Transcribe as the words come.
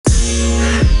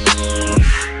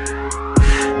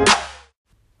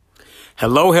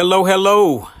Hello, hello,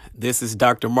 hello. This is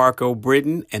Dr. Marco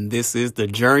Britton, and this is the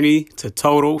Journey to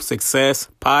Total Success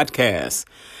podcast.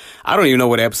 I don't even know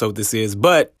what episode this is,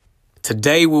 but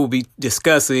today we'll be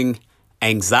discussing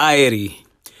anxiety.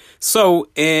 So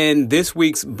in this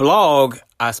week's blog,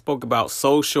 I spoke about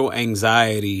social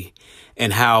anxiety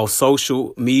and how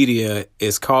social media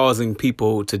is causing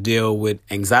people to deal with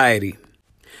anxiety.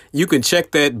 You can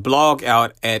check that blog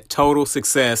out at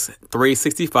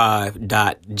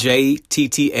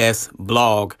totalsuccess365.jtts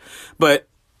blog. But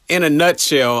in a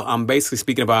nutshell, I'm basically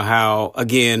speaking about how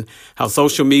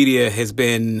social media has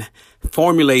been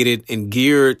formulated and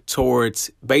geared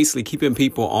towards basically keeping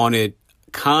people on it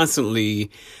constantly.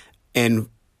 And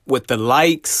with the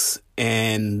likes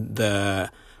and the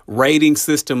rating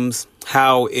systems,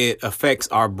 how it affects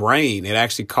our brain. It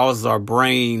actually causes our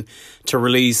brain to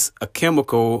release a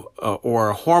chemical or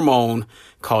a hormone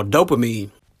called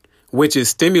dopamine, which is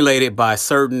stimulated by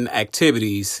certain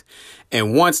activities.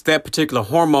 And once that particular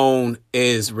hormone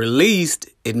is released,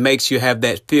 it makes you have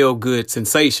that feel good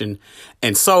sensation.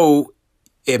 And so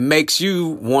it makes you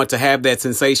want to have that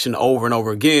sensation over and over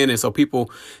again. And so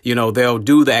people, they'll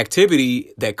do the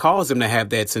activity that caused them to have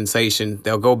that sensation.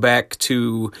 They'll go back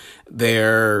to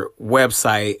their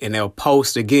website and they'll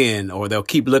post again, or they'll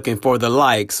keep looking for the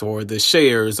likes or the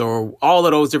shares or all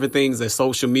of those different things that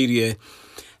social media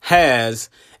has.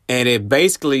 And it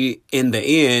basically, in the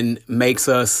end, makes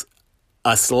us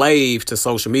a slave to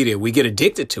social media. We get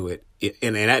addicted to it.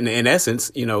 In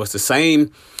essence, it's the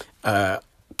same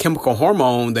chemical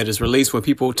hormone that is released when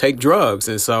people take drugs.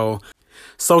 And so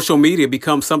social media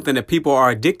becomes something that people are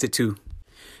addicted to.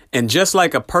 And just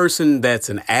like a person that's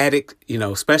an addict,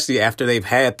 especially after they've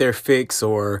had their fix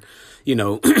or,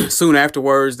 soon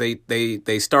afterwards,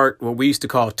 they start what we used to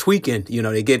call tweaking.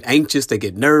 They get anxious, they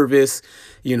get nervous,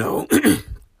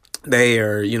 they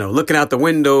are, looking out the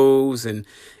windows and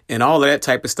all of that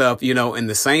type of stuff, and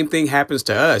the same thing happens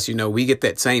to us. We get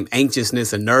that same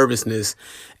anxiousness and nervousness.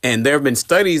 And there have been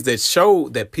studies that show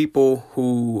that people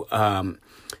who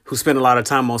spend a lot of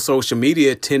time on social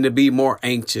media tend to be more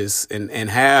anxious and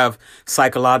have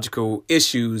psychological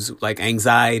issues like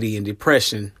anxiety and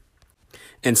depression.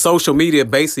 And social media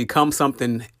basically becomes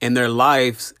something in their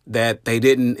lives that they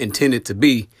didn't intend it to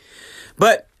be.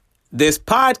 But this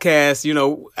podcast,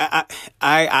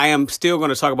 I am still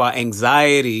going to talk about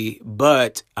anxiety,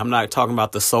 but I'm not talking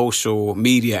about the social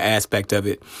media aspect of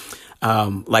it.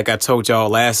 Like I told y'all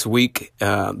last week,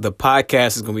 the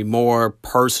podcast is going to be more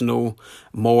personal,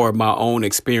 more of my own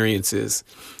experiences.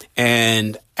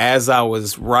 And as I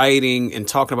was writing and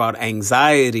talking about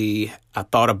anxiety, I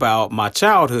thought about my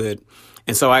childhood.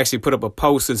 And so I actually put up a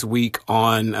post this week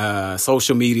on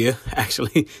social media.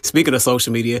 Actually, speaking of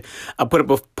social media, I put up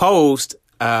a post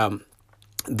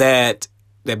that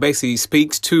basically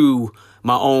speaks to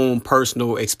my own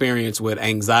personal experience with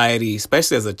anxiety,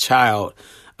 especially as a child.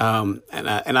 And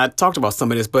I talked about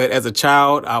some of this, but as a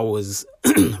child, I was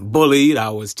bullied. I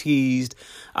was teased.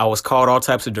 I was called all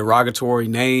types of derogatory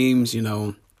names,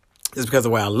 just because of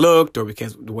the way I looked or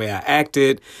because of the way I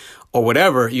acted. Or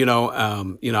whatever,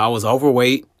 I was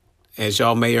overweight, as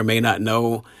y'all may or may not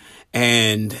know,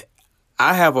 and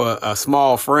I have a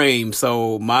small frame,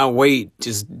 so my weight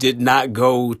just did not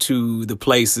go to the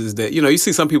places that, you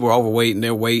see some people are overweight and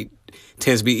their weight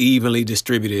tends to be evenly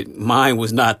distributed. Mine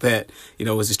was not that, it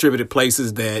was distributed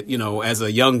places that, as a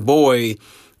young boy,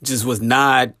 just was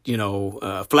not,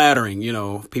 flattering.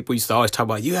 People used to always talk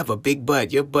about, you have a big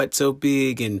butt, your butt's so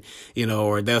big. And,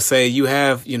 or they'll say you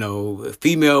have,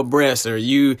 female breasts, or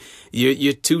you're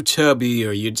too chubby,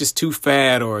 or you're just too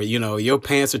fat, or, your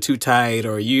pants are too tight,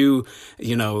 or you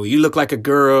look like a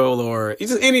girl, or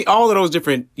just all of those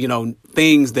different,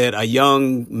 things that a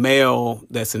young male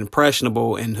that's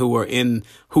impressionable and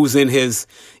who's in his,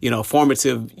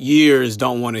 formative years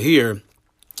don't want to hear.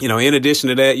 In addition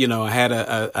to that, I had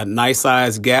a nice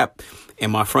size gap in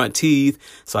my front teeth.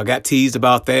 So I got teased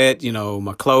about that.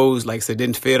 My clothes, like I said,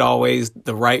 didn't fit always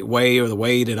the right way or the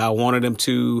way that I wanted them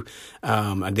to.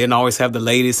 I didn't always have the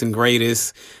latest and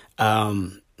greatest.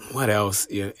 What else?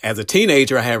 As a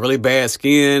teenager, I had really bad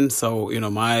skin. So,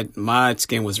 my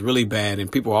skin was really bad,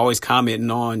 and people were always commenting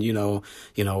on,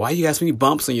 why you got so many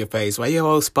bumps on your face? Why you have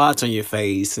all those spots on your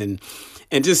face? And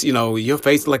just, your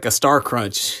face like a star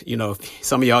crunch.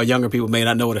 Some of y'all younger people may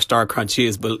not know what a star crunch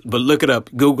is, but look it up,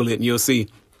 Google it, and you'll see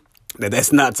that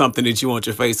that's not something that you want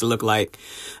your face to look like.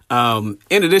 In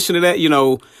addition to that,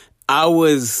 I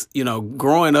was,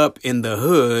 growing up in the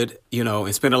hood,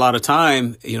 and spent a lot of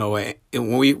time, when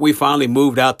we finally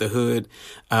moved out the hood,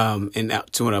 and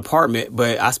out to an apartment.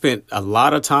 But I spent a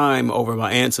lot of time over at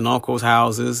my aunts and uncles'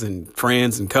 houses and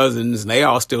friends and cousins, and they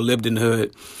all still lived in the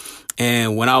hood.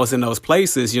 And when I was in those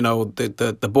places,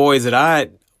 the boys that I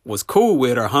was cool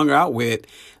with or hung out with,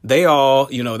 they all,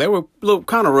 they were a little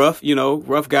kind of rough,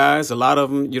 rough guys. A lot of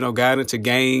them, got into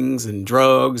gangs and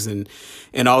drugs and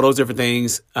all those different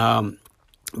things.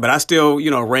 But I still,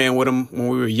 ran with them when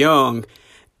we were young.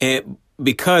 And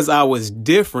because I was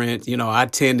different, I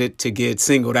tended to get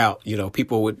singled out.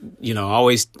 People would,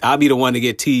 always, I'd be the one to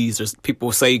get teased, or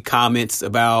people say comments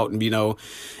about,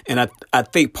 and I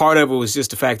think part of it was just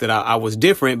the fact that I was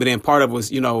different. But then part of it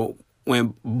was,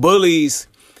 when bullies,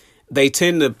 they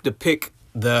tend to pick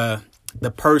the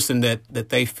person that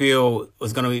they feel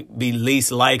was going to be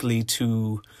least likely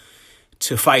to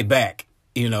fight back,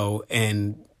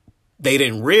 and they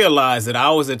didn't realize that I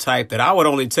was the type that I would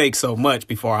only take so much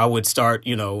before I would start,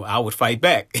 I would fight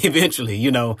back eventually,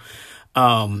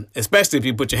 especially if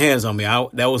you put your hands on me.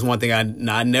 That was one thing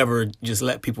I never just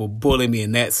let people bully me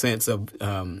in that sense of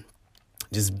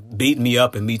just beating me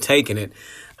up and me taking it.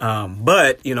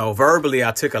 But, verbally,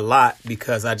 I took a lot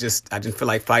because I didn't feel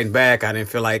like fighting back. I didn't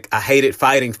feel like I hated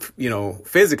fighting,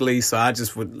 physically. So I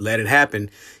just would let it happen,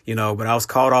 but I was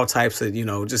called all types of,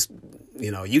 just,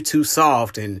 you too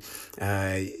soft and,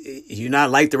 you're not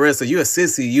like the rest of you, a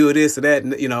sissy, you a this or that,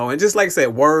 and just like I said,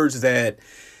 words that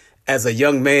as a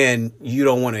young man, you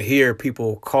don't want to hear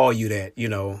people call you that,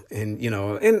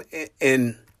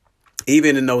 and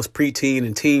even in those preteen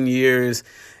and teen years,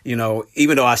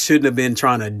 even though I shouldn't have been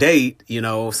trying to date,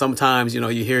 sometimes,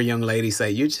 you hear young ladies say,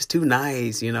 you're just too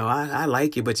nice. I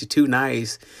like you, but you're too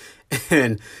nice.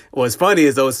 And what's funny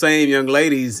is those same young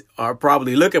ladies are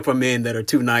probably looking for men that are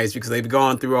too nice because they've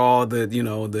gone through all the,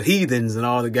 the heathens and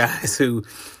all the guys who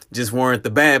just weren't the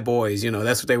bad boys.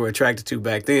 That's what they were attracted to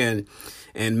back then.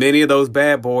 And many of those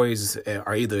bad boys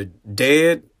are either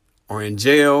dead or in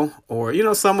jail, or,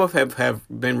 some have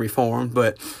been reformed,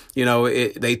 but,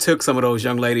 they took some of those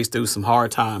young ladies through some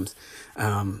hard times.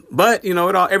 But,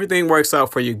 everything works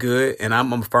out for your good. And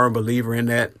I'm a firm believer in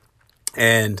that.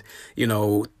 And,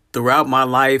 throughout my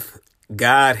life,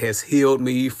 God has healed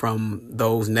me from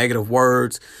those negative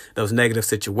words, those negative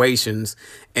situations.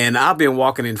 And I've been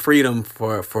walking in freedom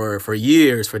for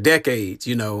years, for decades,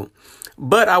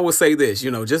 But I will say this,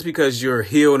 just because you're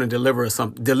healed and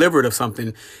delivered of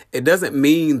something, it doesn't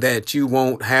mean that you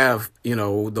won't have,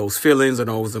 those feelings or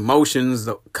those emotions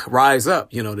that rise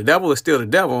up. The devil is still the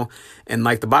devil. And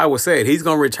like the Bible said, he's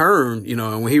going to return,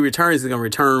 and when he returns, he's going to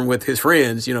return with his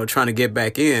friends, trying to get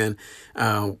back in,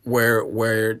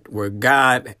 where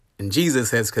God and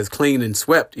Jesus has cleaned and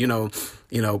swept,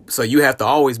 so you have to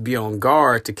always be on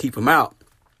guard to keep him out.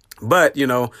 But,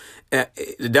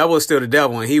 the devil is still the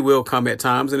devil, and he will come at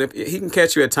times. And if he can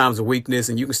catch you at times of weakness,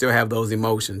 and you can still have those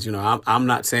emotions. I'm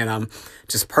not saying I'm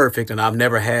just perfect, and I've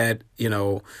never had,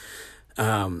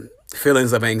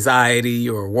 feelings of anxiety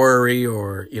or worry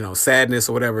or, sadness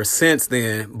or whatever since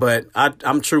then. But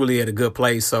I'm truly at a good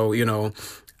place. So, y'all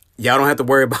don't have to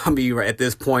worry about me at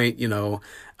this point.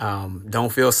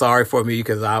 Don't feel sorry for me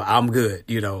because I'm good,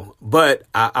 But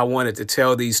I wanted to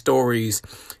tell these stories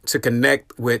to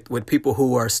connect with people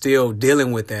who are still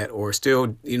dealing with that, or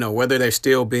still, whether they're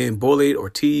still being bullied or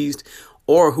teased,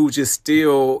 or who just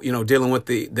still, dealing with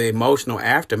the emotional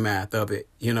aftermath of it.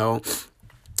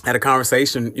 I had a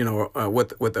conversation,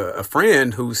 with a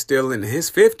friend who's still in his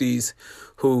 50s,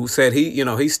 who said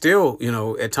he still,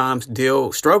 at times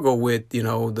struggle with,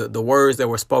 the words that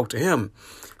were spoke to him.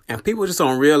 And people just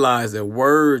don't realize that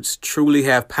words truly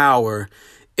have power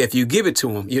if you give it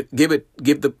to them. You give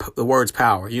the words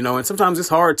power, and sometimes it's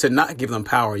hard to not give them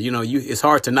power. It's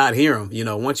hard to not hear them.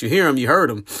 Once you hear them, you heard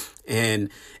them. And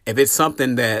if it's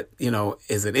something that,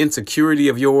 is an insecurity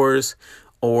of yours,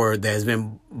 or that has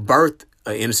been birthed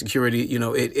insecurity,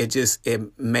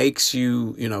 it makes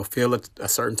you, feel a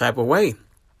certain type of way.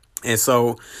 And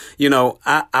so,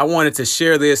 I wanted to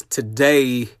share this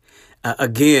today,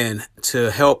 again, to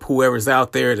help whoever's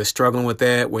out there that's struggling with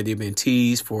that, whether you've been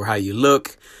teased for how you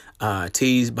look,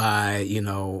 teased by,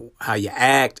 how you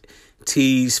act,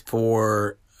 teased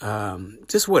for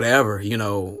just whatever,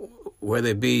 whether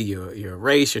it be your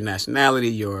race, your nationality,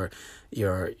 your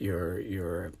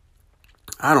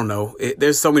I don't know.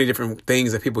 There's so many different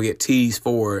things that people get teased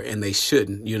for, and they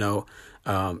shouldn't,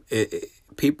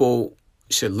 people,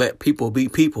 should let people be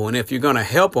people. And if you're going to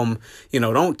help them,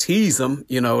 don't tease them,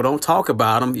 don't talk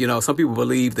about them. Some people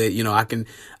believe that,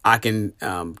 I can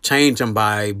change them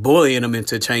by bullying them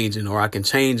into changing, or I can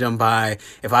change them by,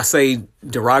 if I say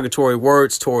derogatory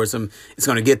words towards them, it's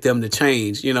going to get them to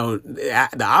change.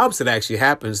 The opposite actually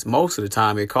happens most of the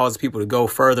time. It causes people to go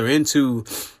further into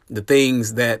the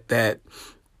things that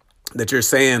you're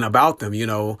saying about them.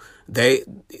 They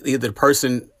either the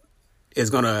person is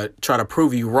going to try to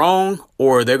prove you wrong,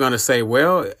 or they're going to say,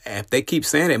 well, if they keep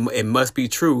saying it, it must be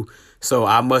true, so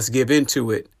I must give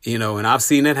into it, and I've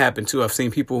seen that happen too. I've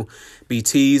seen people be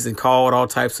teased and called all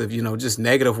types of, just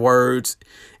negative words.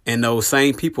 And those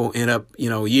same people end up,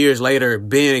 years later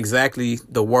being exactly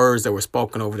the words that were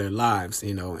spoken over their lives,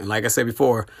 and like I said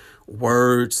before,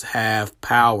 words have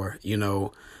power,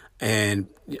 and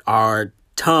our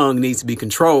tongue needs to be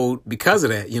controlled because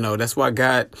of that. That's why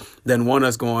God doesn't want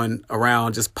us going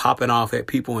around just popping off at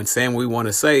people and saying what we want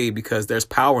to say, because there's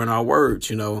power in our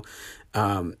words.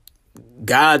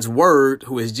 God's word,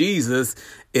 who is Jesus,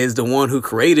 is the one who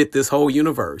created this whole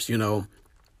universe, and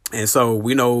so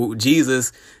we know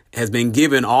Jesus has been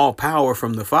given all power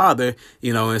from the Father,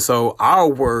 and so our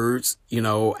words,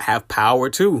 have power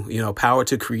too, power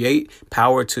to create,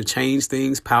 power to change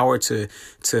things, power to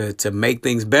make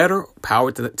things better,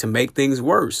 power to make things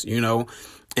worse, and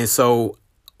so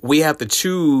we have to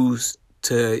choose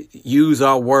to use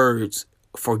our words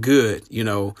for good,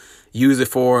 use it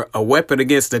for a weapon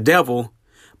against the devil,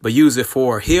 but use it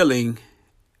for healing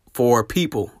for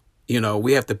people.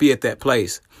 We have to be at that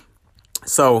place.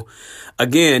 So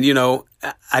again,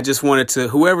 I just wanted to,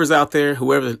 whoever's out there,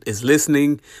 whoever is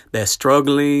listening, that's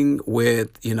struggling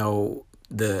with,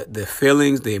 the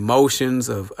feelings, the emotions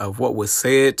of what was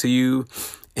said to you.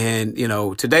 And,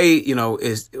 today,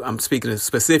 I'm speaking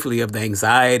specifically of the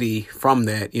anxiety from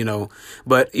that,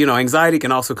 but, anxiety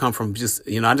can also come from just,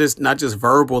 not just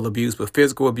verbal abuse, but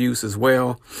physical abuse as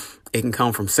well. It can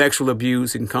come from sexual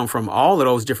abuse. It can come from all of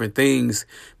those different things,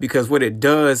 because what it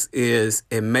does is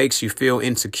it makes you feel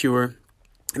insecure.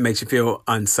 It makes you feel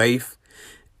unsafe.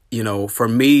 For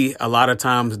me, a lot of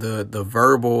times the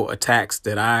verbal attacks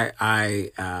that I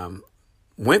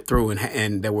went through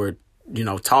and that were,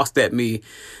 tossed at me,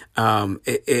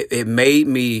 it made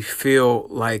me feel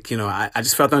like, I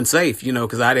just felt unsafe,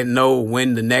 because I didn't know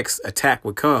when the next attack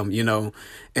would come,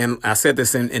 and I said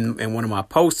this in one of my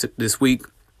posts this week.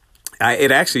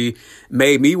 It actually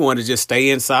made me want to just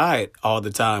stay inside all the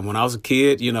time. When I was a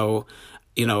kid, a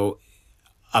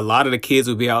lot of the kids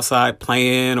would be outside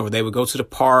playing, or they would go to the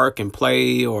park and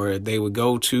play, or they would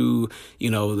go to, the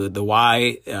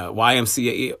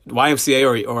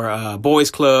YMCA or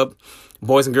boys club,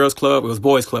 Boys and Girls Club. It was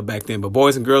Boys Club back then, but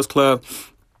Boys and Girls Club.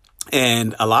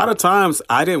 And a lot of times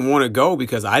I didn't want to go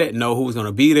because I didn't know who was going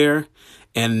to be there.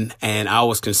 And I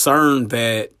was concerned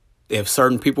that if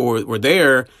certain people were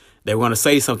there, they were going to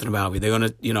say something about me. They're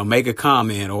going to, make a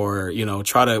comment, or,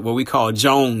 try to, what we call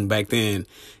Joan back then,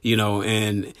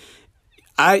 and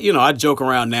I joke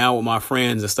around now with my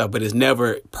friends and stuff, but it's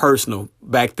never personal.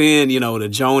 Back then, the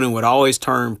joning would always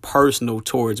turn personal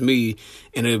towards me,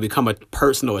 and it would become a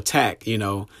personal attack,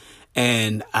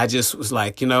 and I just was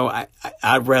like,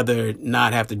 I'd rather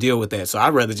not have to deal with that. So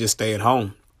I'd rather just stay at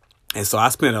home. And so I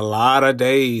spent a lot of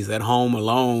days at home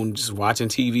alone, just watching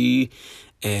TV.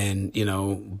 And,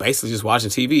 basically just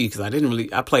watching TV, because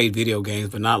I played video games,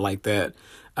 but not like that.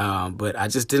 But I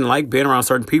just didn't like being around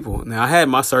certain people. Now, I had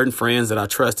my certain friends that I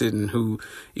trusted and who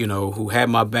had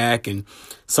my back, and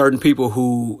certain people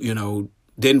who,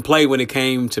 didn't play when it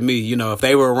came to me. If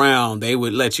they were around, they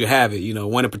would let you have it.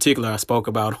 One in particular I spoke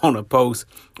about on a post,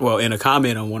 in a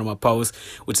comment on one of my posts,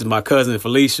 which is my cousin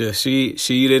Felicia. She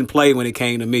didn't play when it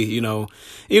came to me.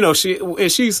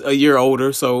 She's a year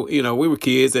older, so we were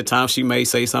kids. At times she may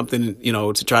say something,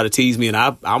 to try to tease me, and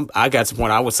I got to the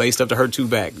point I would say stuff to her too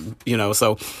back.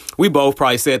 So we both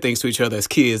probably said things to each other as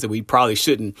kids that we probably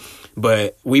shouldn't,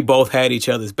 but we both had each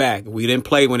other's back. We didn't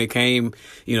play when it came,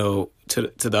 to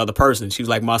the other person. She was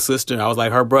like my sister. I was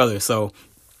like her brother. So,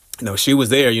 she was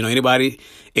there. Anybody,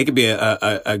 it could be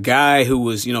a guy who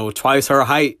was, twice her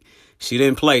height. She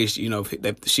didn't play.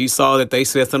 She saw that they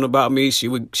said something about me, she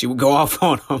would go off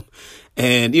on them.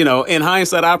 And, in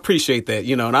hindsight, I appreciate that,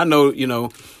 and I know,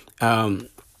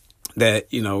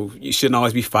 that, you shouldn't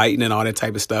always be fighting and all that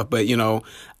type of stuff. But,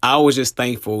 I was just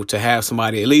thankful to have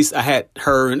somebody. At least I had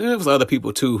her, and there was other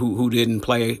people too who didn't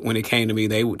play when it came to me.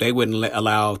 They wouldn't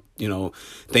allow,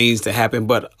 things to happen.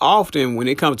 But often when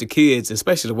it comes to kids,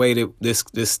 especially the way that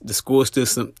the school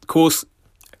system, I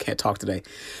can't talk today.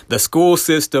 The school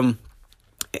system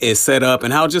is set up,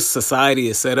 and how just society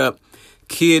is set up,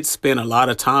 kids spend a lot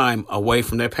of time away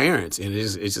from their parents, and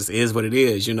it just is what it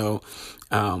is. You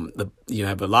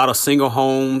have a lot of single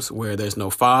homes where there's no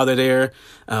father there.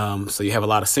 So you have a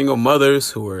lot of single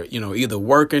mothers who are, either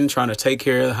working, trying to take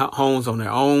care of the homes on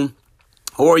their own,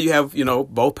 or you have,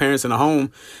 both parents in the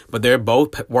home, but they're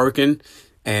both working.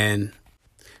 And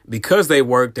because they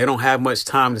work, they don't have much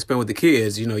time to spend with the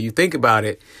kids. You think about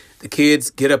it. The kids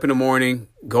get up in the morning,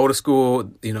 go to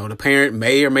school. The parent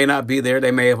may or may not be there. They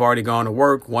may have already gone to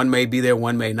work. One may be there,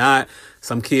 one may not.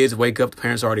 Some kids wake up, the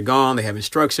parents are already gone. They have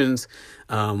instructions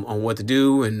on what to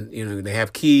do, and they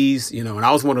have keys. And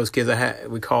I was one of those kids.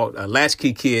 We called a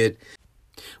latchkey kid,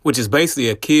 which is basically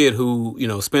a kid who,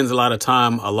 spends a lot of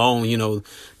time alone.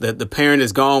 The parent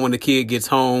is gone when the kid gets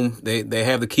home. They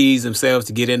have the keys themselves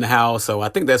to get in the house. So I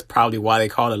think that's probably why they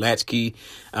call it latchkey,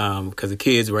 because the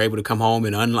kids were able to come home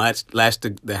and latch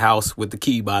the house with the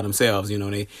key by themselves.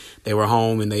 They were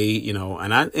home, and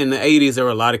and in the 80s, there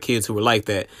were a lot of kids who were like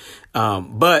that.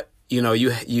 But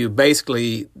you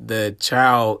basically, the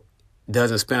child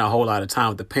doesn't spend a whole lot of time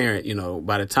with the parent.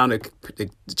 By the time the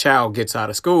child gets out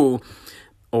of school,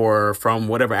 or from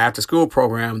whatever after school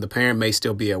program, the parent may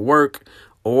still be at work,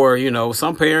 or,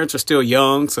 some parents are still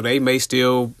young, so they may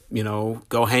still,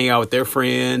 go hang out with their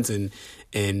friends and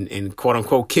quote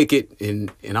unquote kick it.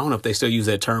 And I don't know if they still use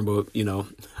that term, but,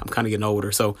 I'm kind of getting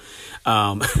older. So,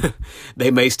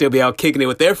 they may still be out kicking it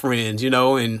with their friends,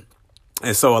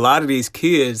 and so a lot of these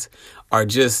kids are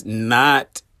just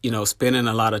not, spending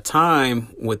a lot of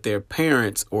time with their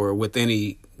parents or with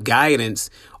any guidance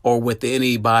or with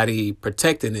anybody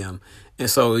protecting them. And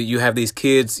so you have these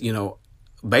kids,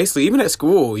 basically even at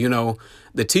school,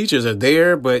 the teachers are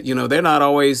there, but, they're not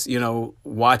always,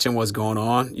 watching what's going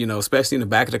on, especially in the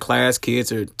back of the class.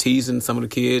 Kids are teasing some of the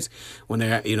kids when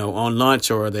they're, on lunch,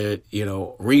 or they're,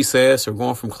 recess, or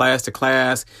going from class to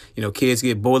class. Kids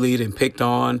get bullied and picked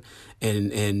on,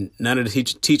 and none of the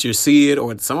teachers see it,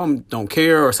 or some of them don't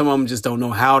care, or some of them just don't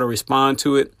know how to respond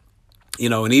to it.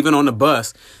 And even on the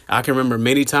bus, I can remember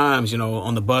many times,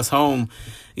 on the bus home,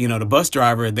 the bus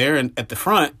driver there at the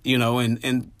front,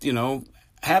 and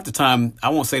half the time, I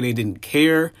won't say they didn't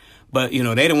care, but, they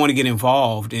didn't want to get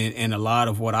involved in a lot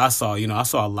of what I saw. I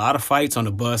saw a lot of fights on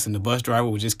the bus, and the bus driver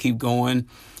would just keep going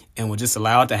and would just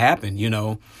allow it to happen.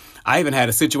 I even had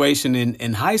a situation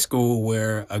in high school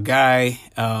where a guy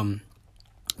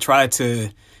tried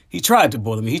to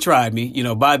bully me. He tried me.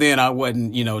 By then I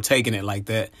wasn't, taking it like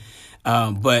that.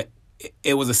 But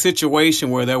it was a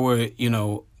situation where there were,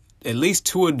 at least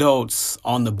two adults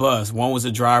on the bus. One was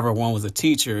a driver, one was a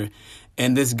teacher.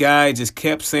 And this guy just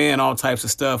kept saying all types of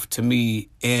stuff to me,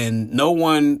 and no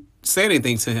one said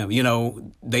anything to him.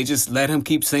 They just let him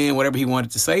keep saying whatever he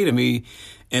wanted to say to me.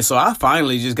 And so I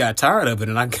finally just got tired of it,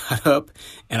 and I got up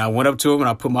and I went up to him and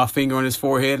I put my finger on his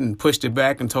forehead and pushed it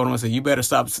back and told him, I said, "You better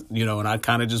stop," and I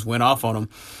kind of just went off on him.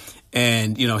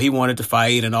 And, he wanted to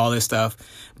fight and all this stuff.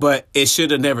 But it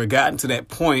should have never gotten to that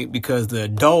point, because the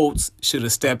adults should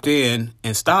have stepped in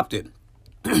and stopped it.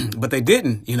 But they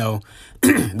didn't.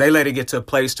 They let it get to a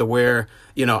place to where,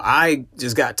 I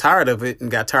just got tired of it,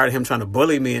 and got tired of him trying to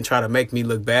bully me and try to make me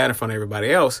look bad in front of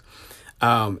everybody else.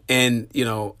 And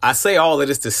I say all of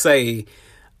this to say,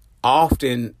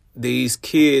 often these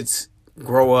kids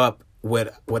grow up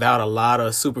without a lot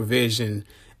of supervision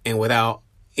and without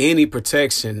any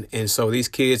protection. And so these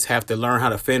kids have to learn how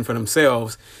to fend for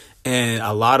themselves. And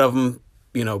a lot of them,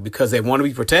 because they want to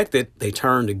be protected, they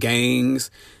turn to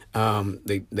gangs.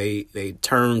 They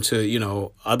turn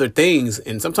to, other things.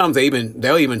 And sometimes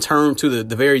they'll even turn to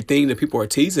the very thing that people are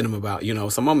teasing them about.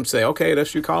 Some of them say, okay,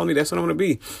 that's what you calling me, that's what I'm going to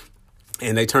be.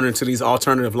 And they turn into these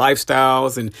alternative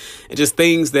lifestyles and just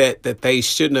things that they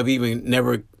shouldn't have even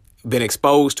never been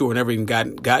exposed to, or never even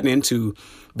gotten into,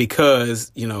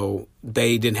 because,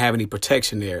 they didn't have any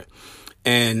protection there.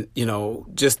 And,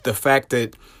 just the fact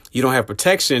that you don't have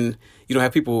protection, you don't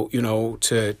have people,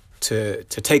 to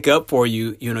take up for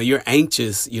you, you're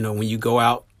anxious, when you go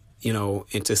out,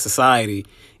 into society.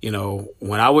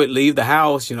 When I would leave the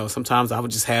house, sometimes I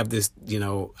would just have this,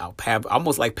 I'll have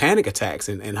almost like panic attacks.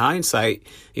 And in hindsight,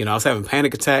 I was having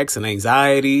panic attacks and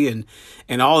anxiety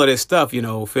and all of this stuff,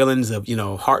 feelings of,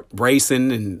 heart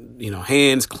racing and,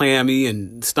 hands clammy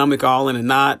and stomach all in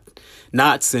a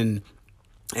knots. And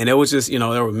it was just,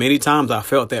 there were many times I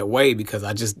felt that way because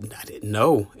I didn't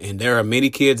know. And there are many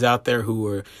kids out there who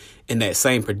are in that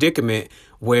same predicament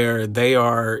where they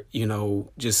are,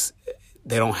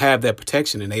 they don't have that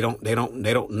protection, and they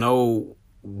don't know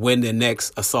when the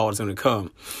next assault is going to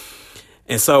come.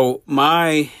 And so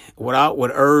what I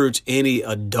would urge any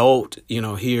adult,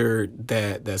 here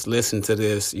that's listening to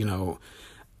this,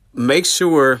 make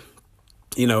sure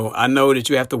I know that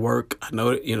you have to work. I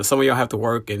know that, some of y'all have to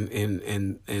work, and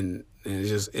it's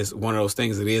just, it's one of those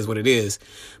things. It is what it is.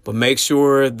 But make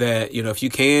sure that, if you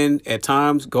can at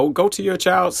times go to your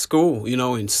child's school,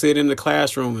 and sit in the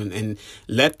classroom and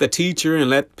let the teacher and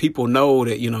let people know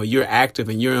that, you're active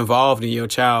and you're involved in your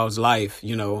child's life.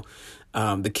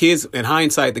 The kids, in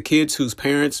hindsight, the kids whose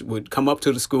parents would come up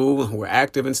to the school and who were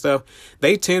active and stuff,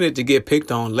 they tended to get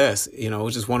picked on less. It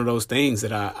was just one of those things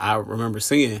that I remember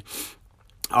seeing.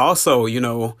 Also,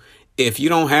 if you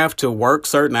don't have to work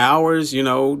certain hours,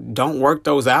 don't work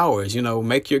those hours.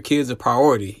 Make your kids a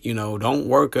priority. Don't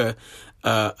work a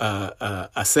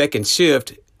second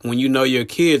shift when your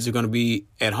kids are going to be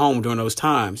at home during those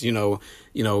times.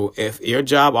 If your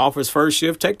job offers first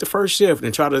shift, take the first shift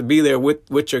and try to be there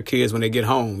with your kids when they get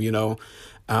home.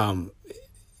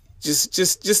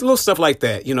 Just little stuff like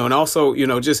that. And also,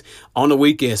 just on the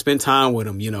weekend, spend time with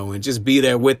them. And just be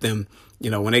there with them.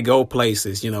 When they go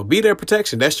places, be their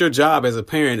protection. That's your job as a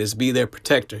parent, is be their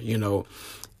protector,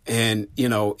 and,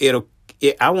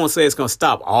 I won't say it's going to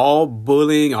stop all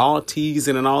bullying, all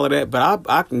teasing and all of that, but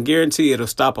I can guarantee it'll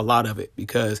stop a lot of it,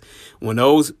 because when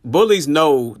those bullies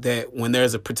know that when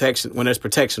there's protection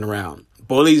around,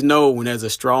 bullies know when there's a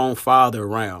strong father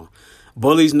around,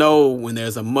 bullies know when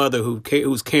there's a mother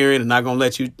who's caring and not going to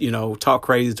let you, talk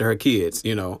crazy to her kids,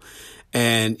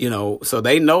 And, so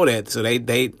they know that. So they're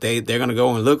going to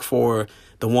go and look for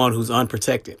the one who's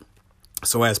unprotected.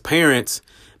 So as parents,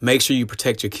 make sure you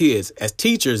protect your kids. As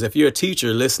teachers, if you're a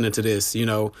teacher listening to this,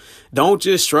 don't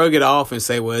just shrug it off and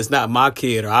say, well, it's not my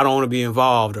kid, or I don't want to be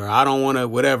involved, or I don't want to,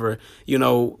 whatever, you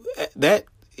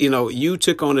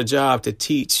took on the job to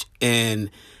teach. And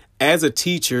as a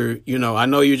teacher, I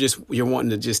know you're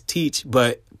wanting to just teach,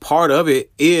 but part of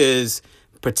it is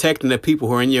protecting the people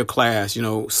who are in your class,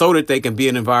 so that they can be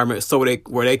in an environment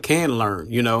where they can learn,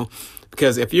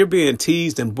 because if you're being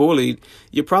teased and bullied,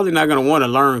 you're probably not going to want to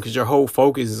learn, because your whole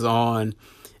focus is on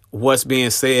what's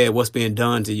being said, what's being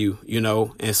done to you,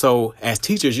 And so as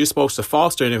teachers, you're supposed to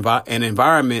foster an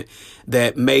environment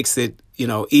that makes it,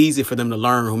 easy for them to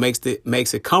learn, who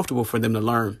makes it comfortable for them to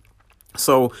learn.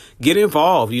 So get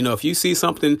involved. If you see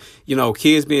something,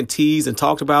 kids being teased and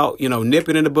talked about, nip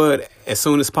it in the bud as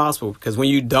soon as possible. Because when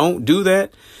you don't do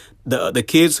that, the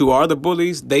kids who are the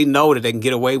bullies, they know that they can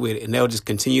get away with it, and they'll just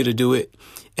continue to do it.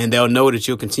 And they'll know that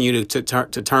you'll continue to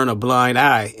turn a blind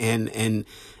eye. And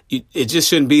it just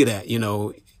shouldn't be that,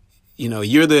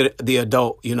 you're the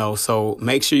adult, so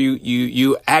make sure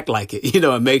you act like it,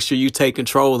 and make sure you take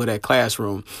control of that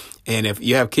classroom. And if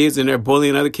you have kids in there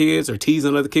bullying other kids or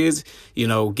teasing other kids,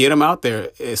 get them out there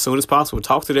as soon as possible.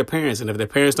 Talk to their parents. And if their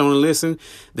parents don't listen,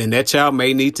 then that child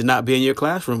may need to not be in your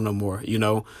classroom no more,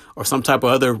 or some type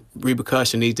of other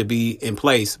repercussion needs to be in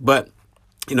place. But,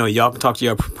 y'all can talk to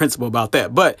your principal about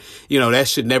that. But, that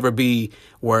should never be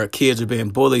where kids are being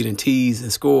bullied and teased in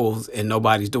schools and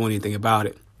nobody's doing anything about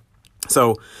it.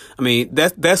 So,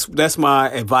 that's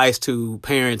my advice to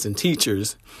parents and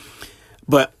teachers.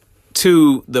 But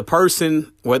to the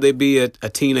person, whether it be a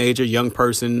teenager, young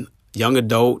person, young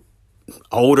adult,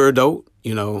 older adult,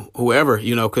 whoever,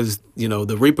 because,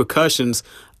 the repercussions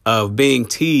of being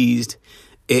teased,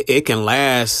 it can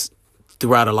last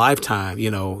throughout a lifetime.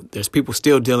 There's people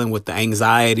still dealing with the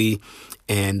anxiety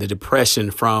and the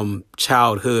depression from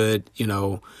childhood,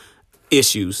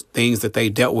 issues, things that they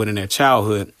dealt with in their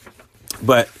childhood.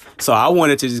 But so I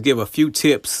wanted to just give a few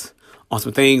tips on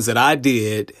some things that I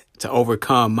did to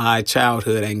overcome my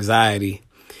childhood anxiety.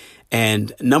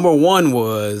 And number one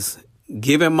was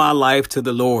giving my life to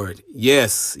the Lord.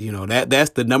 Yes, that's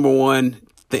the number one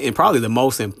thing, and probably the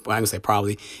most, I can say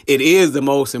probably, it is the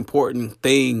most important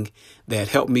thing that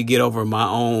helped me get over my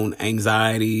own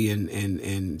anxiety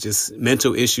and just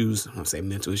mental issues. I don't say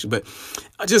mental issues, but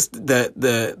just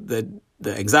the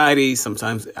anxiety.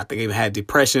 Sometimes I think I even had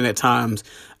depression at times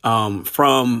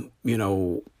from,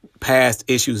 past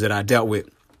issues that I dealt with.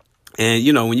 And,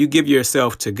 when you give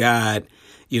yourself to God,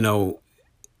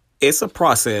 it's a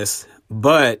process,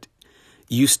 but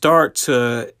you start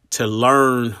to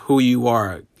learn who you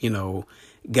are.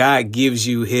 God gives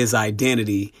you his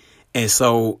identity. And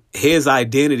so his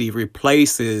identity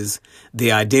replaces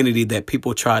the identity that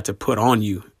people try to put on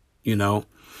you,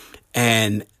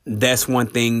 and that's one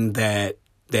thing that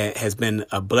has been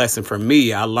a blessing for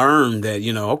me. I learned that,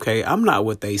 okay, I'm not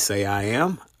what they say I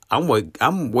am. I'm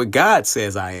what God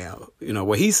says I am,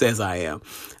 what he says I am.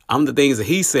 I'm the things that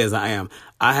he says I am.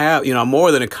 I have, I'm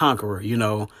more than a conqueror,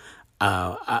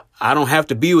 I don't have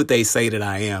to be what they say that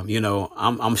I am.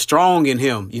 I'm strong in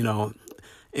him,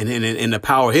 and in the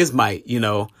power of his might,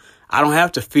 I don't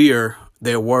have to fear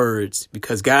their words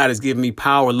because God has given me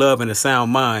power, love, and a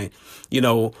sound mind. You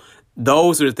know,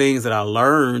 those are the things that I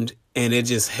learned, and it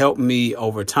just helped me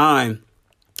over time.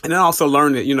 And I also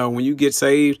learned that, you know, when you get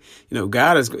saved, you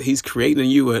know, he's creating in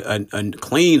you a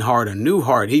clean heart, a new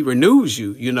heart. He renews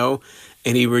you, you know,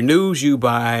 and he renews you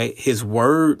by his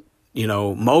word, you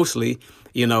know, mostly,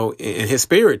 you know, and his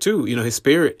spirit too, you know, his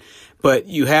spirit. But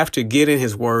you have to get in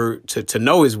his word to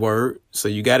know his word. So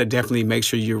you got to definitely make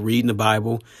sure you're reading the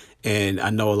Bible. And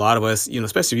I know a lot of us, you know,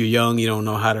 especially if you're young, you don't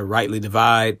know how to rightly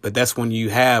divide. But that's when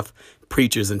you have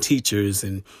preachers and teachers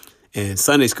and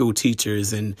Sunday school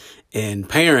teachers and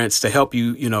parents to help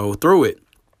you, you know, through it.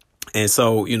 And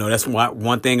so, you know, that's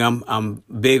one thing I'm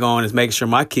big on is making sure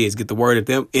my kids get the word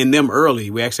in them early.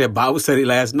 We actually had Bible study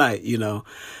last night, you know,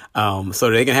 so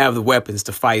they can have the weapons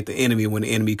to fight the enemy when the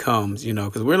enemy comes, you know,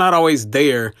 because we're not always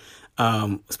there,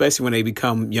 especially when they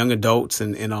become young adults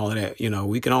and all of that. You know,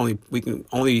 we can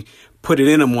only put it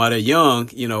in them while they're young,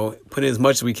 you know, put in as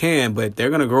much as we can, but they're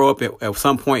going to grow up at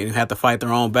some point and have to fight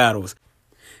their own battles.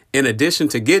 In addition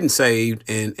to getting saved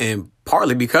and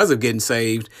partly because of getting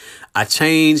saved, I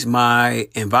changed my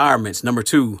environments. Number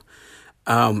 2,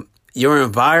 your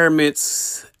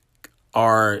environments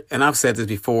and I've said this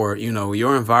before, you know,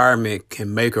 your environment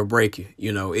can make or break you.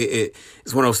 You know,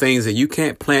 it's one of those things that you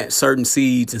can't plant certain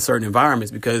seeds in certain environments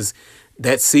because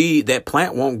that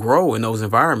plant won't grow in those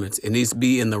environments. It needs to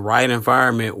be in the right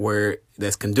environment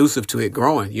that's conducive to it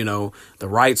growing, you know, the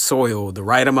right soil, the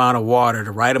right amount of water,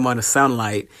 the right amount of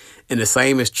sunlight. And the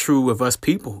same is true of us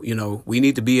people. You know, we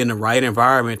need to be in the right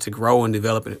environment to grow and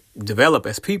develop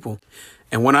as people.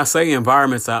 And when I say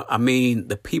environments, I mean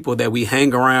the people that we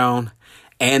hang around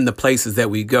and the places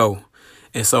that we go.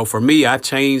 And so for me, I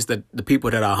changed the people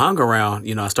that I hung around.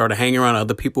 You know, I started hanging around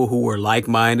other people who were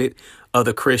like-minded,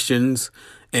 other Christians.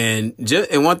 And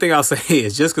one thing I'll say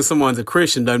is just because someone's a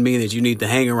Christian doesn't mean that you need to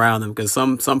hang around them, because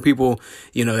some people,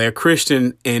 you know, they're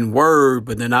Christian in word,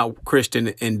 but they're not Christian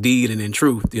in deed and in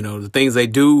truth. You know, the things they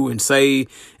do and say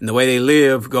and the way they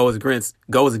live goes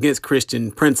against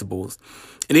Christian principles.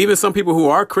 And even some people who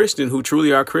are Christian, who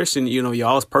truly are Christian, you know,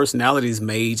 y'all's personalities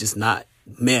may just not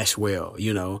mesh well.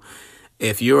 You know,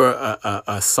 if you're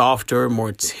a softer,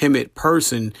 more timid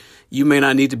person, you may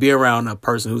not need to be around a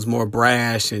person who's more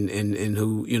brash and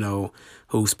who, you know,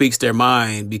 who speaks their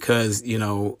mind, because, you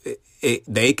know,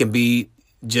 they can be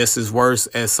just as worse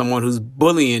as someone who's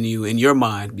bullying you in your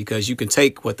mind, because you can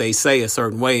take what they say a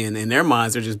certain way and in their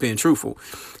minds they're just being truthful.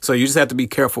 So you just have to be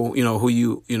careful, you know, who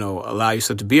you know, allow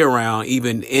yourself to be around,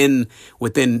 even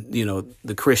within, you know,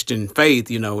 the Christian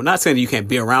faith. You know, not saying that you can't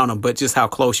be around them, but just how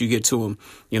close you get to them,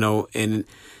 you know. And,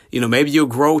 you know, maybe you'll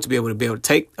grow to be able to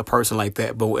take a person like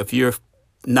that. But if you're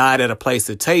not at a place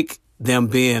to take them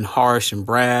being harsh and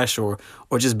brash or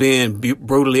just being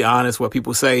brutally honest, what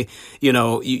people say, you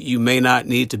know, you may not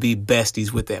need to be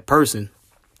besties with that person.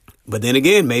 But then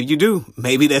again, maybe you do.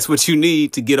 Maybe that's what you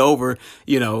need to get over,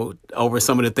 you know, over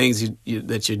some of the things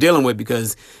that you're dealing with,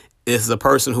 because this is a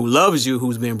person who loves you,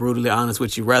 who's being brutally honest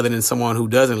with you, rather than someone who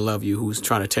doesn't love you, who's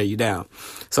trying to tear you down.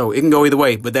 So it can go either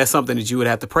way, but that's something that you would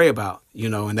have to pray about, you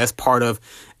know, and that's part of,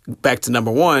 back to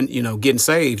number 1, you know, getting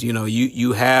saved. You know,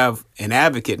 you have an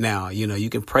advocate now. You know, you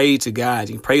can pray to God,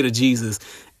 you can pray to Jesus,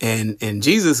 and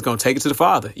Jesus is going to take it to the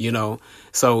Father, you know.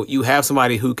 So you have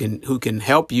somebody who can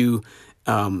help you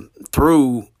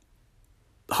through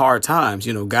hard times.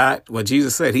 You know, God, what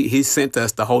Jesus said, he sent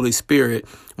us the Holy Spirit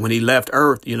when he left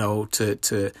earth, you know,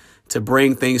 to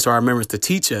bring things to our remembrance, to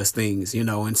teach us things, you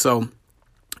know. And so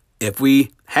if we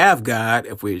have God,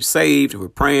 if we're saved, if we're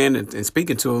praying and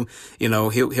speaking to him, you know,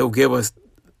 he'll give us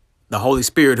the Holy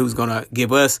Spirit, who's going to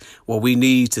give us what we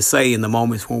need to say in the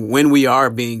moments when we are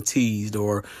being teased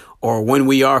or when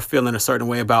we are feeling a certain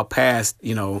way about past,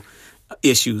 you know,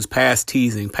 issues, past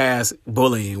teasing, past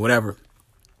bullying, whatever.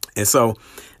 And so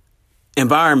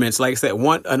environments, like I said,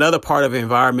 another part of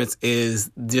environments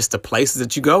is just the places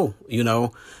that you go. You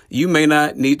know, you may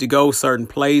not need to go certain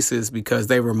places because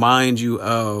they remind you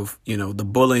of, you know, the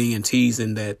bullying and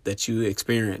teasing that you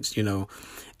experienced, you know,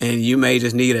 and you may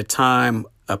just need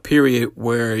a period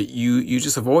where you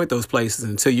just avoid those places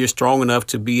until you're strong enough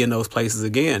to be in those places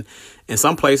again. And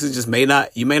some places you may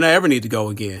not ever need to go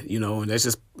again, you know, and that's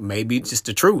just maybe just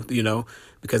the truth, you know,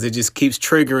 because it just keeps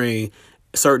triggering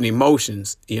certain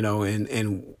emotions, you know,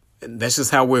 and that's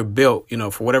just how we're built. You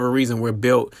know, for whatever reason, we're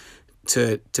built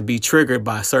to be triggered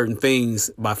by certain things,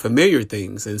 by familiar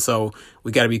things. And so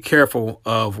we got to be careful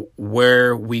of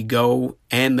where we go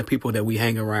and the people that we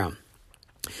hang around.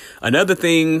 Another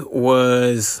thing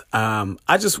was,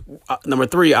 number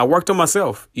 3, I worked on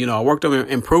myself. You know, I worked on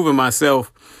improving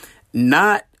myself,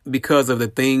 not because of the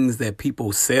things that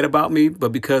people said about me,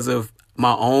 but because of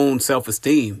my own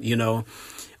self-esteem.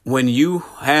 When you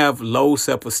have low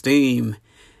self-esteem,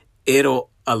 it'll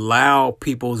allow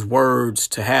people's words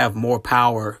to have more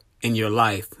power in your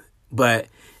life. But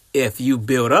if you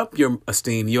build up your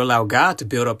esteem, you allow God to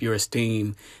build up your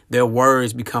esteem, their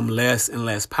words become less and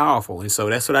less powerful. And so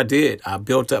that's what I did. I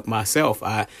built up myself.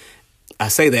 I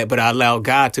say that, but I allowed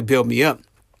God to build me up.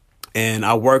 And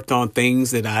I worked on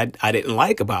things that I didn't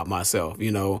like about myself.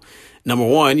 Number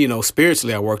one,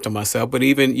 spiritually, I worked on myself, but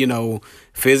even,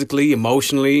 physically,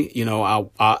 emotionally,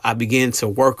 I began to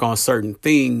work on certain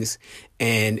things,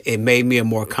 and it made me a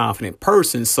more confident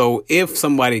person. So if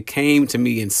somebody came to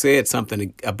me and said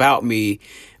something about me,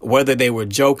 whether they were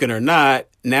joking or not,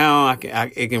 now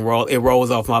it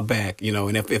rolls off my back,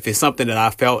 and if it's something that I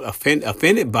felt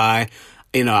offended by,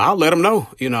 I'll let them know,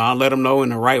 I'll let them know in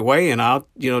the right way. And I'll,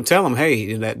 tell them,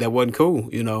 hey, that wasn't cool,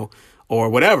 or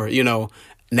whatever,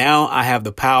 Now I have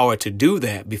the power to do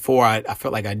that. Before I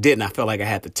felt like I didn't. I felt like I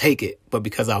had to take it. But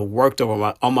because I worked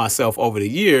on myself over the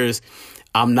years,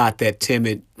 I'm not that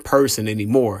timid person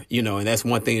anymore, and that's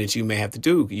one thing that you may have to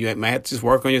do. You may have to just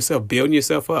work on yourself, building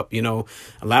yourself up,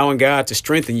 allowing God to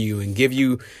strengthen you and give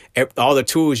you all the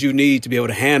tools you need to be able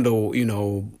to handle,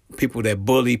 people that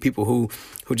bully, people who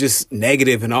just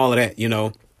negative and all of that,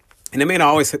 And it may not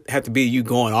always have to be you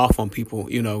going off on people,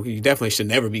 you definitely should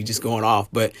never be just going off,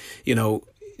 but,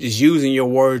 just using your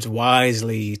words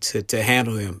wisely to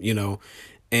handle them,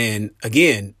 and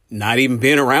again, not even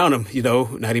being around them,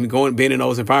 not even being in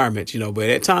those environments, but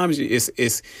at times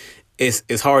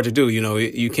it's hard to do,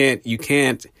 you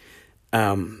can't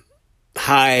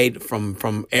hide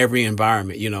from every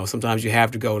environment, sometimes you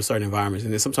have to go to certain environments,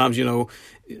 and then sometimes,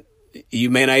 you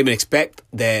may not even expect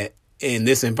that in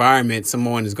this environment,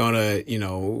 someone is going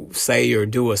to, say or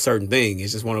do a certain thing.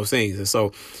 It's just one of those things. And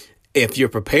so if you're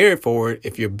prepared for it,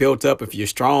 if you're built up, if you're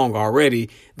strong already,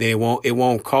 then it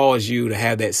won't cause you to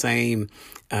have that same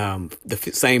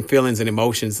same feelings and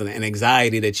emotions and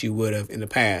anxiety that you would have in the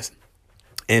past.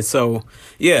 And so,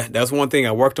 yeah, that's one thing.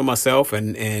 I worked on myself,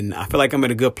 and I feel like I'm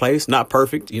in a good place. Not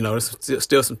perfect. There's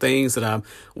still some things that I'm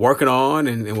working on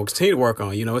and will continue to work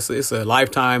on. It's a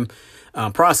lifetime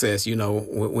process.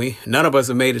 We none of us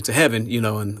have made it to heaven,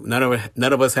 and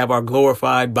none of us have our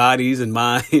glorified bodies and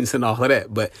minds and all of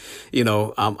that. But,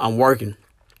 I'm working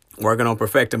on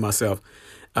perfecting myself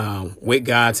with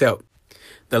God's help.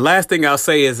 The last thing I'll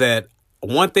say is that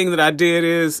one thing that I did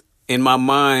is, in my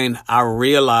mind, I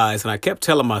realized, and I kept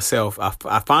telling myself,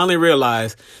 I finally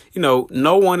realized,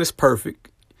 no one is perfect.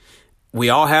 We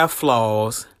all have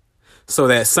flaws. So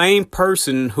that same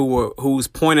person who's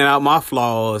pointing out my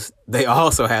flaws, they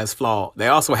also have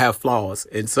flaws.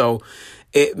 And so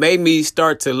it made me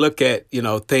start to look at,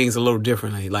 things a little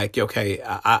differently. Like, okay,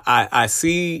 I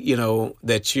see,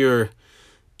 that you're,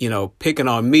 picking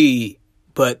on me,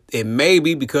 but it may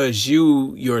be because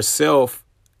you yourself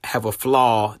have a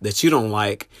flaw that you don't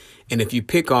like. And if you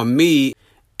pick on me,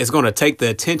 it's going to take the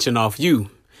attention off you.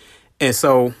 And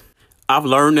so I've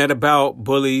learned that about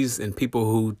bullies and people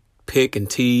who pick and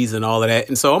tease and all of that.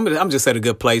 And so I'm just at a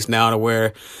good place now to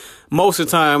where most of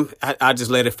the time I just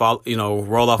let it fall,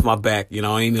 roll off my back. I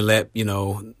don't even let,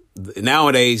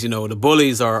 nowadays, the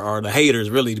bullies are the haters,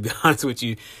 really, to be honest with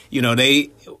you.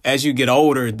 They, as you get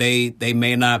older, they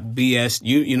may not be as,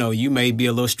 you may be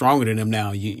a little stronger than them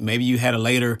now. Maybe you had a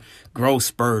later growth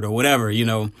spurt or whatever,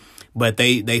 but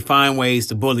they find ways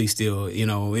to bully still.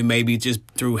 It may be just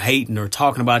through hating or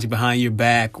talking about you behind your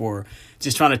back or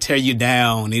just trying to tear you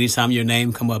down anytime your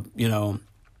name come up,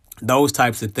 those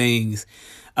types of things.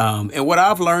 And what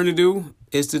I've learned to do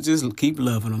is to just keep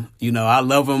loving them. I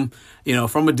love them,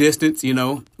 from a distance,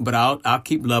 but I'll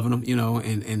keep loving them,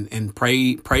 and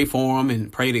pray for them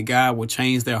and pray that God will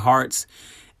change their hearts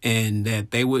and that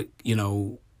they would,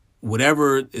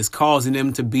 whatever is causing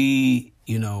them to be,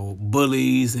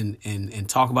 bullies and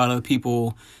talk about other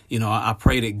people, I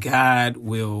pray that God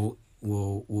will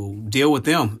deal with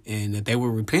them and that they will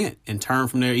repent and turn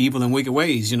from their evil and wicked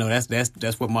ways.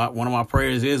 That's what one of my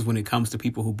prayers is when it comes to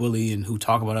people who bully and who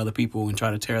talk about other people and try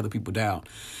to tear other people down.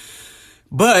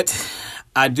 But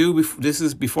this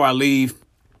is before I leave,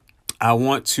 I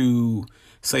want to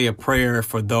say a prayer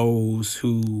for those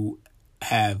who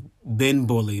have been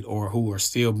bullied or who are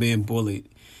still being bullied.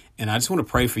 And I just want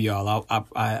to pray for y'all.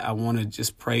 I want to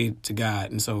just pray to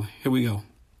God. And so here we go.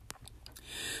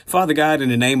 Father God, in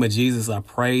the name of Jesus, I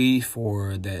pray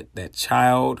for that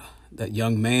child, that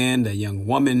young man, that young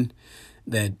woman,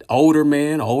 that older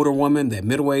man, older woman, that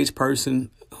middle-aged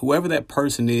person, whoever that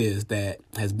person is that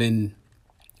has been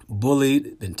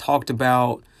bullied, been talked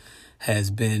about,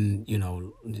 has been,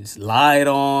 just lied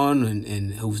on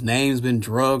and whose name's been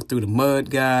drugged through the mud,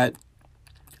 God.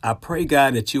 I pray,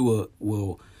 God, that you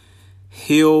will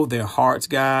heal their hearts,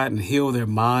 God, and heal their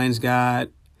minds,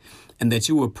 God, and that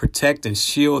you will protect and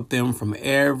shield them from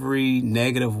every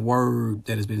negative word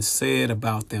that has been said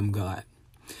about them, God.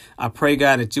 I pray,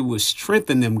 God, that you would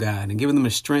strengthen them, God, and give them the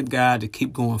strength, God, to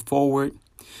keep going forward,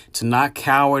 to not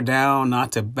cower down,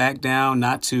 not to back down,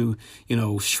 not to,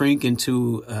 shrink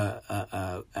into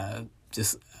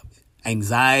just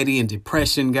anxiety and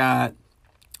depression, God,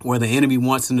 where the enemy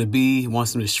wants them to be,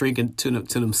 wants them to shrink into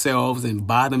themselves and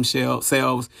by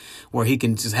themselves, where he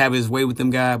can just have his way with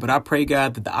them, God. But I pray,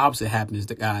 God, that the opposite happens,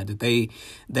 to God, that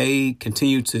they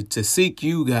continue to seek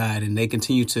you, God, and they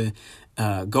continue to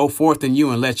go forth in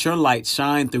you and let your light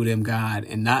shine through them, God,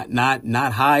 and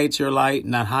not hide your light,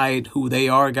 not hide who they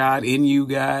are, God, in you,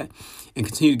 God, and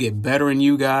continue to get better in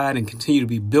you, God, and continue to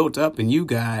be built up in you,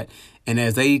 God. And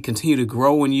as they continue to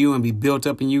grow in you and be built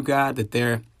up in you, God, that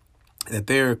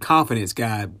their confidence,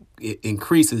 God, it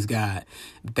increases, God.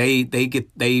 They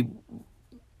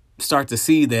start to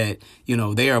see that,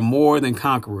 they are more than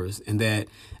conquerors, and that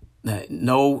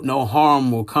no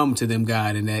harm will come to them,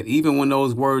 God, and that even when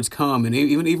those words come, and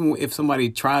even if somebody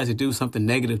tries to do something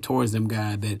negative towards them,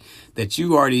 God, that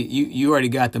you already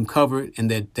got them covered,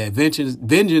 and that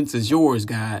vengeance is yours,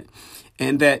 God.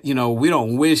 And that, we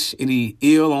don't wish any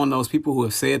ill on those people who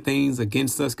have said things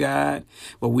against us, God,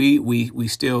 but we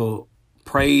still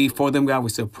pray for them, God. We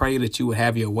still pray that you would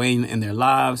have your way in their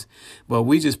lives. But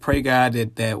we just pray, God,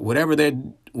 that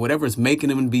whatever's making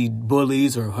them be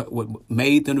bullies, or what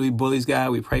made them to be bullies,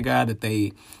 God, we pray, God,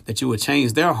 that you would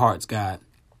change their hearts, God,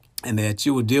 and that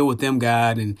you would deal with them,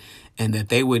 God, and that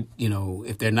they would,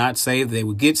 if they're not saved, they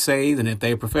would get saved. And if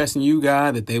they're professing you,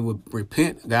 God, that they would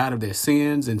repent, God, of their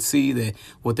sins and see that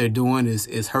what they're doing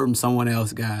is hurting someone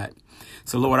else, God.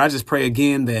 So, Lord, I just pray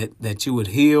again that you would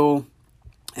heal,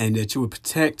 and that you would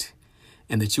protect,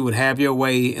 and that you would have your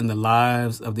way in the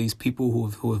lives of these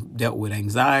people who have dealt with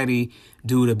anxiety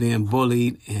due to being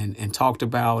bullied and talked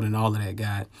about and all of that,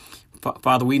 God.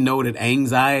 Father, we know that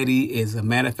anxiety is a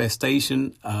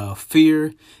manifestation of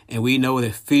fear, and we know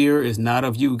that fear is not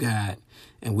of you, God.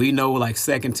 And we know, like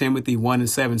 2 Timothy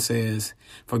 1:7 says,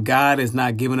 for God has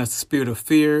not given us the spirit of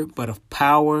fear, but of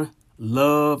power,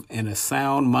 love, and a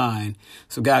sound mind.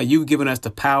 So, God, you've given us the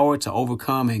power to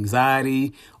overcome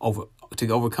anxiety, to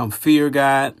overcome fear,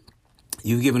 God.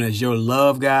 You've given us your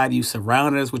love, God. You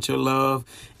surrounded us with your love.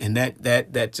 And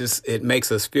that just, it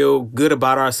makes us feel good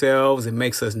about ourselves. It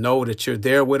makes us know that you're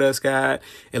there with us, God.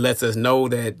 It lets us know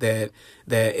that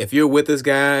if you're with us,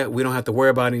 God, we don't have to worry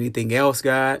about anything else,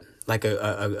 God. Like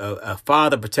a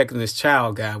father protecting his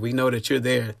child, God. We know that you're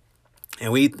there.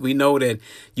 And we know that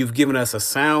you've given us a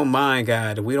sound mind,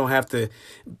 God, that we don't have to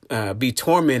be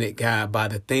tormented, God, by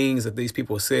the things that these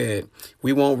people said.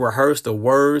 We won't rehearse the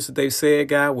words that they said,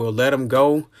 God. We'll let them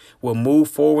go. We'll move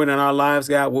forward in our lives,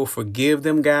 God. We'll forgive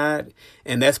them, God.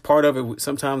 And that's part of it.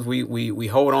 Sometimes we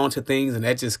hold on to things, and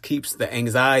that just keeps the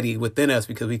anxiety within us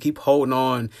because we keep holding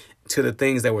on to the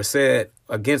things that were said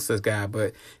against us, God.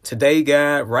 But today,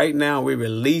 God, right now, we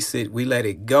release it. We let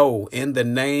it go in the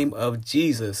name of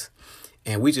Jesus.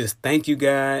 And we just thank you,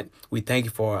 God. We thank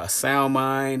you for a sound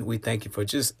mind. We thank you for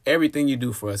just everything you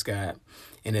do for us, God.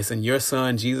 And it's in your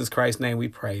Son, Jesus Christ's name, we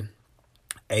pray.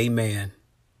 Amen.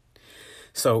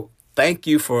 So thank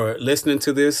you for listening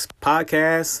to this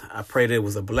podcast. I pray that it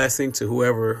was a blessing to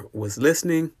whoever was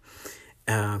listening.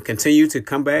 Continue to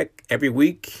come back every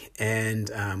week.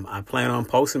 And I plan on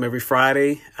posting them every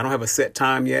Friday. I don't have a set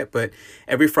time yet, but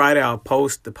every Friday I'll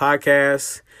post the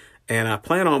podcast. And I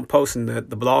plan on posting the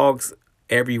blogs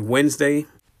every Wednesday.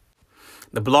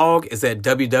 The blog is at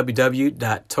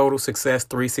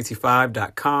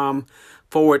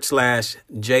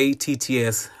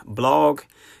www.totalsuccess365.com/JTTS blog.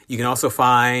 You can also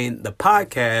find the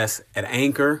podcast at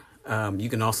Anchor. You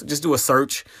can also just do a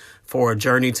search for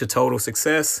Journey to Total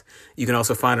Success. You can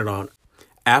also find it on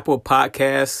Apple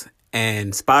Podcasts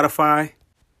and Spotify.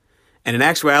 And in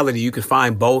actuality, you can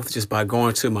find both just by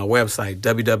going to my website,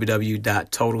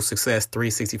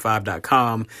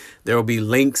 www.totalsuccess365.com. There will be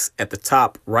links at the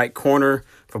top right corner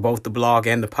for both the blog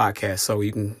and the podcast, so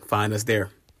you can find us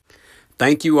there.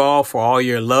 Thank you all for all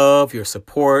your love, your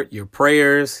support, your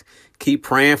prayers. Keep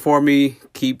praying for me.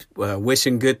 Keep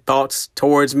wishing good thoughts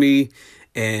towards me,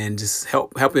 and just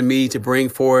helping me to bring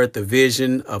forward the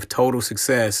vision of total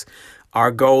success.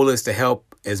 Our goal is to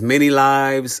help as many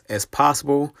lives as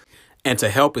possible, and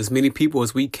to help as many people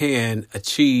as we can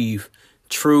achieve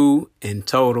true and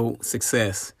total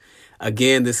success.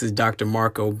 Again, this is Dr.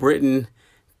 Marco Britton.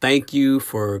 Thank you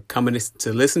for coming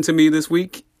to listen to me this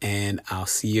week, And I'll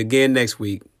see you again next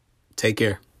week. Take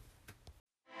care.